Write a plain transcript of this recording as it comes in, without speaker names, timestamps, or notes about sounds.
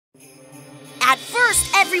At first,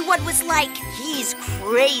 everyone was like, he's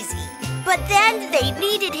crazy. But then they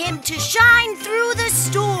needed him to shine through the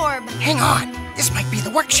storm. Hang on, this might be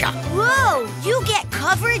the workshop. Whoa, you get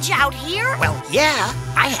coverage out here? Well, yeah,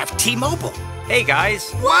 I have T-Mobile. Hey, guys.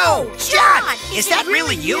 Whoa, John! Is that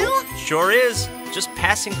really you? Sure is. Just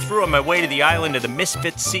passing through on my way to the island of the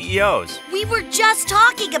misfit CEOs. We were just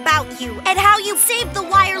talking about you and how you saved the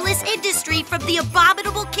wireless industry from the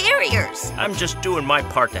abominable carriers. I'm just doing my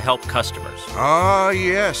part to help customers. Ah,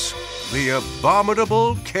 yes, the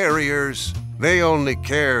abominable carriers. They only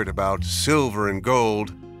cared about silver and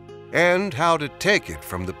gold and how to take it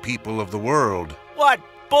from the people of the world. What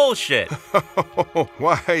bullshit!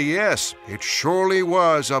 Why, yes, it surely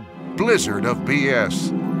was a blizzard of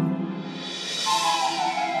BS.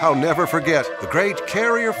 I'll never forget the great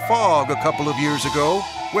carrier fog a couple of years ago.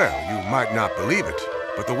 Well, you might not believe it,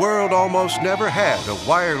 but the world almost never had a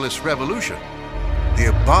wireless revolution. The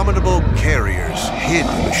abominable carriers hid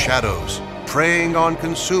in the shadows, preying on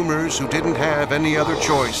consumers who didn't have any other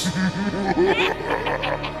choice.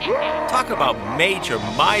 Talk about major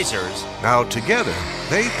misers. Now together,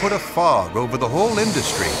 they put a fog over the whole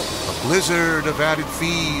industry. A blizzard of added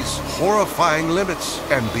fees, horrifying limits,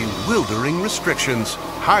 and bewildering restrictions,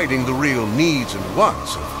 hiding the real needs and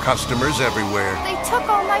wants of customers everywhere. They took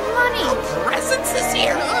all my money. Presents this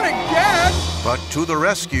year. Not again! But to the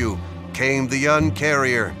rescue came the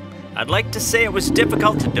Uncarrier. I'd like to say it was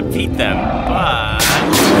difficult to defeat them, but...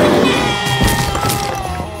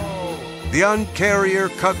 The Uncarrier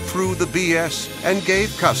cut through the BS and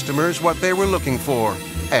gave customers what they were looking for,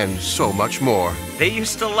 and so much more. They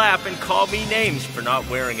used to laugh and call me names for not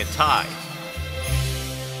wearing a tie.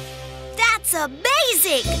 That's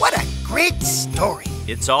amazing! What a great story.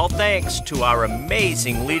 It's all thanks to our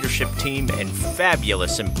amazing leadership team and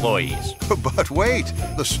fabulous employees. But wait,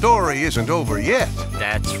 the story isn't over yet.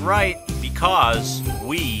 That's right, because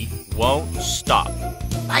we won't stop.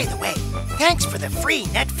 By the way, thanks for the free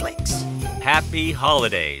Netflix. Happy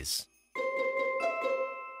holidays.